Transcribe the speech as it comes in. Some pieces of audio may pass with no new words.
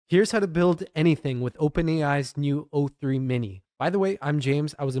Here's how to build anything with OpenAI's new o3-mini. By the way, I'm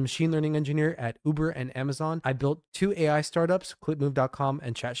James. I was a machine learning engineer at Uber and Amazon. I built two AI startups, clipmove.com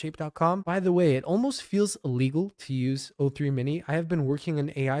and chatshape.com. By the way, it almost feels illegal to use o3-mini. I have been working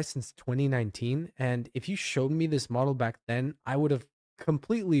in AI since 2019, and if you showed me this model back then, I would have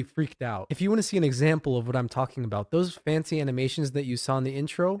completely freaked out. If you want to see an example of what I'm talking about, those fancy animations that you saw in the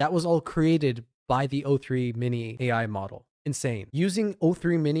intro, that was all created by the o3-mini AI model. Insane. Using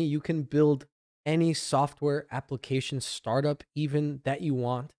o3-mini, you can build any software application startup even that you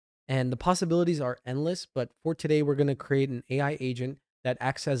want. And the possibilities are endless. But for today, we're going to create an AI agent that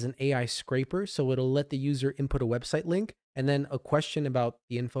acts as an AI scraper. So it'll let the user input a website link and then a question about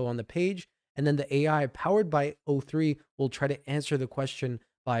the info on the page. And then the AI powered by o3 will try to answer the question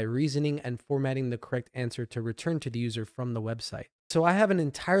by reasoning and formatting the correct answer to return to the user from the website. So I have an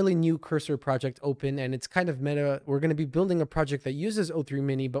entirely new cursor project open, and it's kind of meta. We're going to be building a project that uses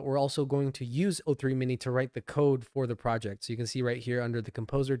o3-mini, but we're also going to use o3-mini to write the code for the project. So you can see right here under the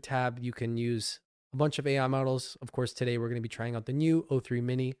Composer tab, you can use a bunch of AI models. Of course, today we're going to be trying out the new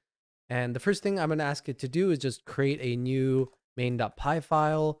o3-mini. And the first thing I'm going to ask it to do is just create a new main.py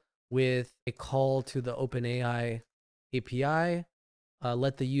file with a call to the OpenAI API.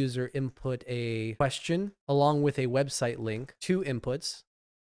 Let the user input a question along with a website link, two inputs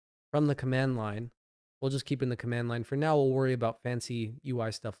from the command line. We'll just keep in the command line for now. We'll worry about fancy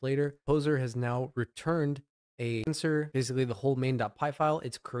UI stuff later. Composer has now returned a answer, basically the whole main.py file.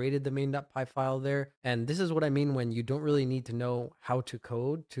 It's created the main.py file there. And this is what I mean when you don't really need to know how to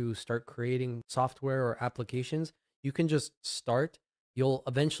code to start creating software or applications. You can just start. You'll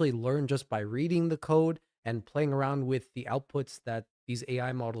eventually learn just by reading the code and playing around with the outputs that these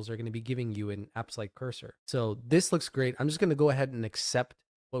AI models are going to be giving you in apps like Cursor. So this looks great. I'm just going to go ahead and accept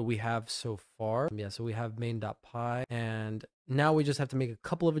what we have so far. Yeah, so we have main.py, and now we just have to make a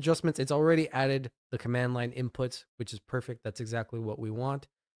couple of adjustments. It's already added the command line inputs, which is perfect. That's exactly what we want.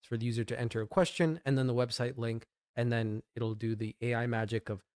 It's for the user to enter a question and then the website link, and then it'll do the AI magic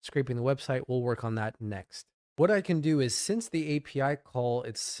of scraping the website. We'll work on that next. What I can do is, since the API call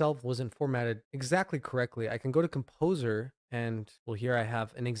itself wasn't formatted exactly correctly, I can go to Composer, and well, here I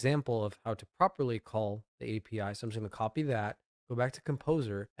have an example of how to properly call the API. So I'm just going to copy that, go back to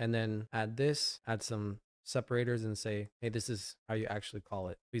Composer, and then add this, add some separators and say, hey, this is how you actually call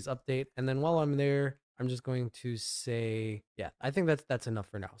it. Please update. And then while I'm there, I'm just going to say, yeah, I think that's enough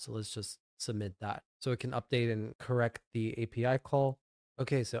for now. So let's just submit that so it can update and correct the API call.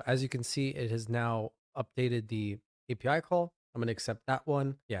 Okay, so as you can see, it has now updated the API call. I'm going to accept that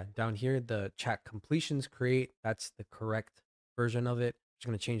one. Yeah, down here, the chat completions create, that's the correct version of it. I'm just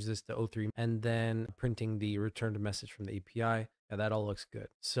going to change this to o3 and then printing the returned message from the API. Yeah, that all looks good.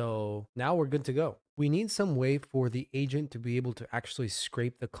 So now we're good to go. We need some way for the agent to be able to actually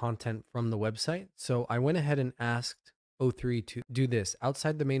scrape the content from the website. So I went ahead and asked o3 to do this.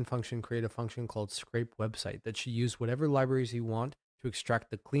 Outside the main function, create a function called scrape website that should use whatever libraries you want to extract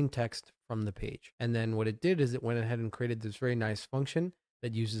the clean text from the page. And then what it did is it went ahead and created this very nice function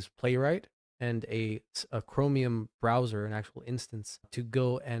that uses Playwright and a Chromium browser, an actual instance, to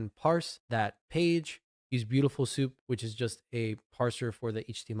go and parse that page. Use Beautiful Soup, which is just a parser for the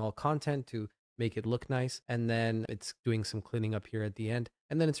HTML content to make it look nice. And then it's doing some cleaning up here at the end.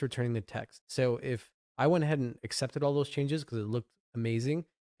 And then it's returning the text. So if I went ahead and accepted all those changes because it looked amazing,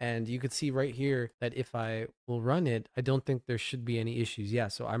 and you could see right here that if I will run it, I don't think there should be any issues. Yeah,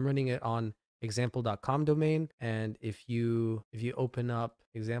 so I'm running it on example.com domain. And if you open up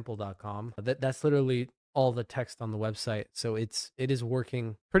example.com, that's literally all the text on the website. So it is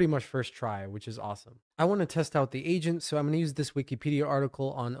working pretty much first try, which is awesome. I want to test out the agent. So I'm going to use this Wikipedia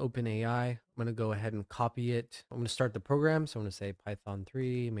article on OpenAI. I'm going to go ahead and copy it. I'm going to start the program. So I'm going to say Python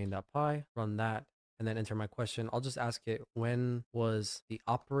 3 main.py, run that, and then enter my question. I'll just ask it, when was the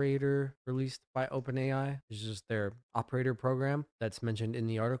operator released by OpenAI? It's just their operator program that's mentioned in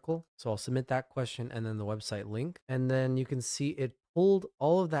the article. So I'll submit that question and then the website link. And then you can see it pulled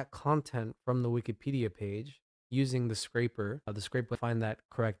all of that content from the Wikipedia page using the scraper. The scraper will find that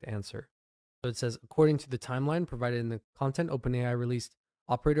correct answer. So it says, according to the timeline provided in the content, OpenAI released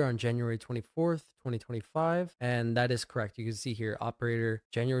operator on January 24th, 2025. And that is correct. You can see here, operator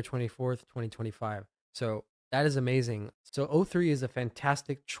January 24th, 2025. So that is amazing. So o3 is a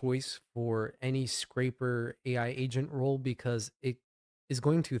fantastic choice for any scraper AI agent role because it is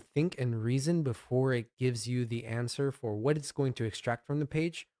going to think and reason before it gives you the answer for what it's going to extract from the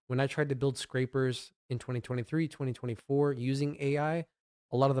page. When I tried to build scrapers in 2023, 2024 using AI,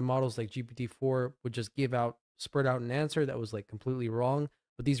 a lot of the models like GPT-4 would just spurt out an answer that was like completely wrong.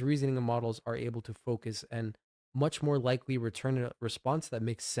 But these reasoning models are able to focus and much more likely return a response that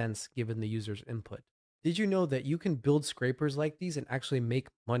makes sense given the user's input. Did you know that you can build scrapers like these and actually make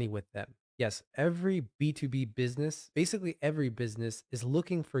money with them? Yes, every B2B business, basically every business is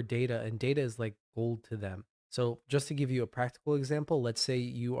looking for data, and data is like gold to them. So, just to give you a practical example, let's say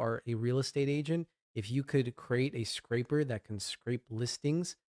you are a real estate agent. If you could create a scraper that can scrape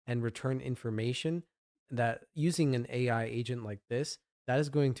listings and return information, that using an AI agent like this, that is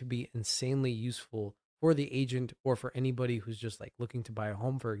going to be insanely useful for the agent or for anybody who's just like looking to buy a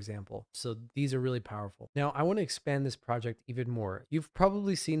home, for example. So these are really powerful. Now, I want to expand this project even more. You've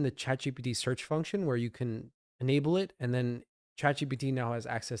probably seen the ChatGPT search function where you can enable it, and then ChatGPT now has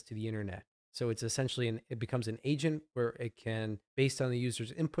access to the internet. So it's essentially it becomes an agent where it can, based on the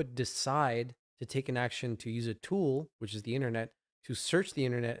user's input, decide to take an action to use a tool, which is the internet, to search the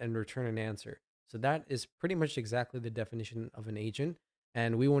internet and return an answer. So that is pretty much exactly the definition of an agent.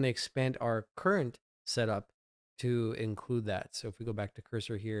 And we want to expand our current setup to include that. So if we go back to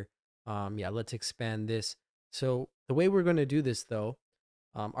cursor here, yeah, let's expand this. So the way we're going to do this though,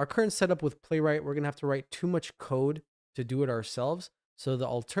 our current setup with Playwright, we're going to have to write too much code to do it ourselves. So the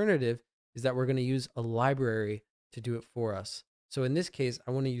alternative is that we're going to use a library to do it for us. So in this case,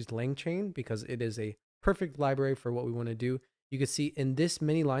 I want to use LangChain because it is a perfect library for what we want to do. You can see in this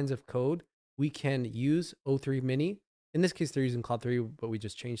many lines of code, we can use o3-mini. In this case, they're using Claude 3, but we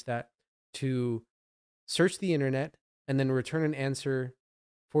just changed that to search the internet and then return an answer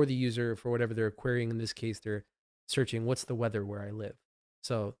for the user for whatever they're querying. In this case, they're searching what's the weather where I live.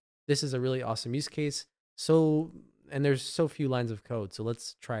 So this is a really awesome use case. So, and there's so few lines of code. So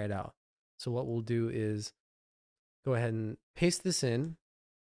let's try it out. So what we'll do is go ahead and paste this in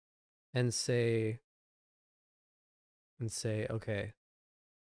and say, okay,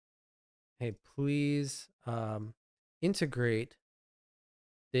 hey, please integrate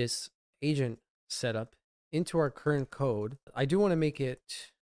this agent setup into our current code. I do want to make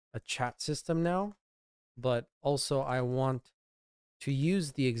it a chat system now, but also I want to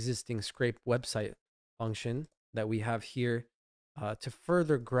use the existing scrape website function that we have here to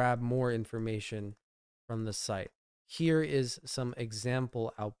further grab more information from the site. Here is some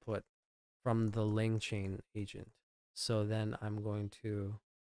example output from the LangChain agent. So then I'm going to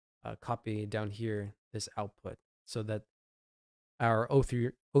copy down here this output so that our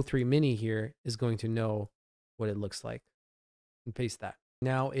o3-mini here is going to know what it looks like, and paste that.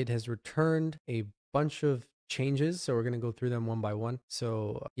 Now it has returned a bunch of changes. So we're going to go through them one by one.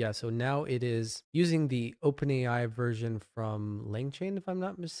 So yeah, so now it is using the OpenAI version from LangChain, if I'm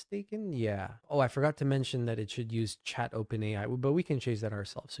not mistaken. Yeah. Oh, I forgot to mention that it should use chat OpenAI, but we can change that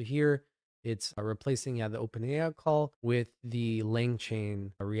ourselves. So here it's replacing the OpenAI call with the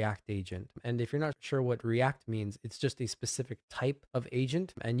LangChain React agent. And if you're not sure what React means, it's just a specific type of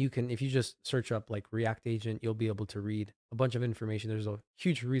agent. And you can, if you just search up like React agent, you'll be able to read a bunch of information. There's a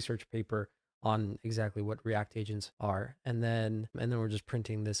huge research paper on exactly what React agents are. And then we're just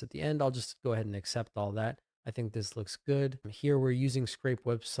printing this at the end. I'll just go ahead and accept all that. I think this looks good. Here we're using scrape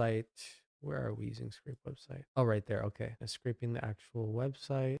website. Where are we using scrape website? Oh, right there. Okay. Scraping the actual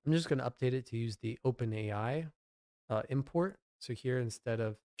website. I'm just going to update it to use the OpenAI import. So here, instead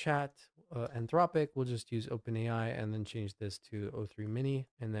of chat Anthropic, we'll just use OpenAI and then change this to o3-mini,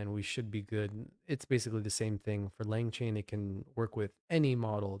 and then we should be good. It's basically the same thing for LangChain. It can work with any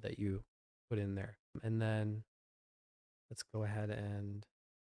model that you put in there. And then let's go ahead and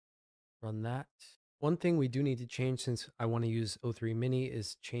run that. One thing we do need to change, since I want to use o3-mini,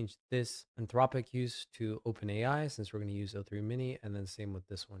 is change this Anthropic use to OpenAI, since we're going to use o3-mini, and then same with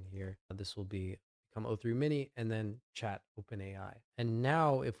this one here. This will become o3-mini and then chat OpenAI. And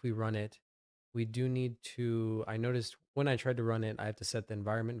now if we run it, we do need to, I noticed when I tried to run it, I have to set the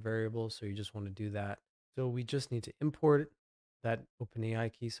environment variable. So you just want to do that. So we just need to import that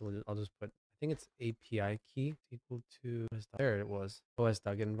OpenAI key. So I'll just put, I think it's API key equal to, there it was,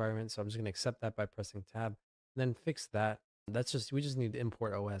 os.get environment. So I'm just going to accept that by pressing tab and then fix that. That's just, we just need to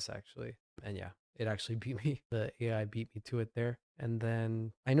import OS actually. And yeah, it actually beat me. The AI beat me to it there. And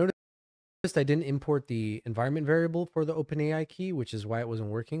then I noticed I didn't import the environment variable for the OpenAI key, which is why it wasn't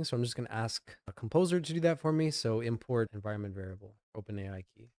working. So I'm just going to ask a composer to do that for me. So import environment variable, OpenAI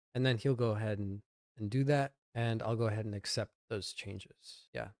key. And then he'll go ahead and do that. And I'll go ahead and accept those changes.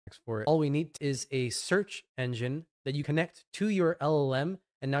 Yeah, for it. All we need is a search engine that you connect to your LLM.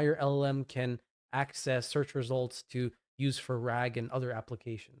 And now your LLM can access search results to use for RAG and other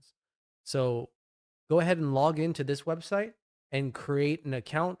applications. So go ahead and log into this website and create an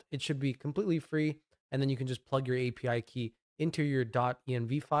account. It should be completely free. And then you can just plug your API key into your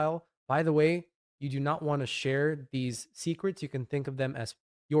 .env file. By the way, you do not want to share these secrets. You can think of them as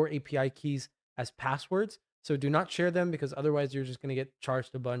your API keys as passwords. So do not share them because otherwise you're just going to get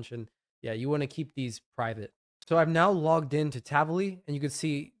charged a bunch. And yeah, you want to keep these private. So I've now logged into Tavily and you can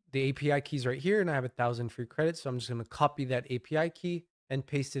see the API keys right here and I have 1,000 free credits. So I'm just going to copy that API key and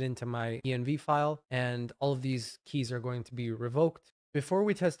paste it into my env file. And all of these keys are going to be revoked. Before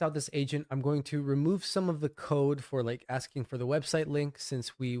we test out this agent, I'm going to remove some of the code for like asking for the website link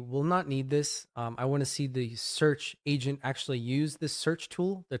since we will not need this. I want to see the search agent actually use this search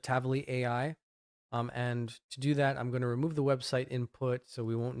tool, the Tavily AI. And to do that, I'm going to remove the website input, so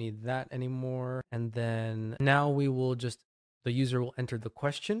we won't need that anymore. And then now the user will enter the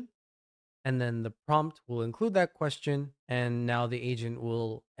question, and then the prompt will include that question. And now the agent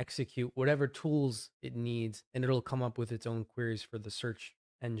will execute whatever tools it needs, and it'll come up with its own queries for the search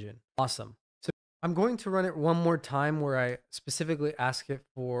engine. Awesome. So I'm going to run it one more time where I specifically ask it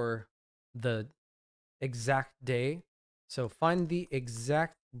for the exact day. So find the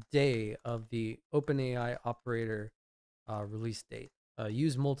exact day of the OpenAI operator release date.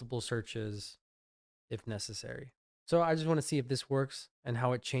 Use multiple searches if necessary. So I just want to see if this works and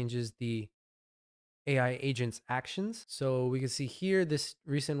how it changes the AI agent's actions. So we can see here, this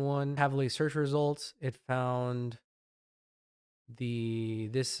recent one, heavily search results. It found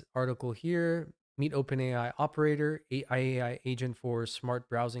this article here, meet OpenAI operator, AI agent for smart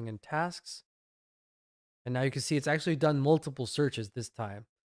browsing and tasks. And now you can see it's actually done multiple searches this time,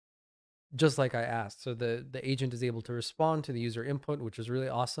 just like I asked. So the agent is able to respond to the user input, which is really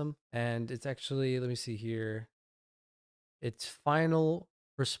awesome. And it's actually, let me see here, its final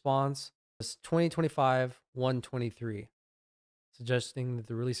response was 2025 123, suggesting that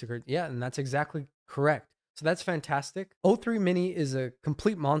the release occurred. Yeah, and that's exactly correct. So that's fantastic. O3-mini is a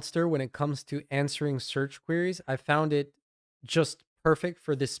complete monster when it comes to answering search queries. I found it just perfect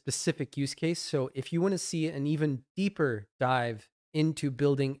for this specific use case. So if you want to see an even deeper dive into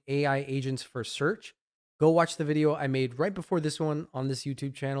building AI agents for search, go watch the video I made right before this one on this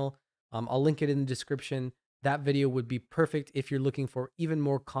YouTube channel. I'll link it in the description. That video would be perfect if you're looking for even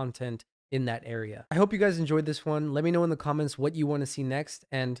more content in that area. I hope you guys enjoyed this one. Let me know in the comments what you want to see next,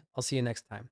 and I'll see you next time.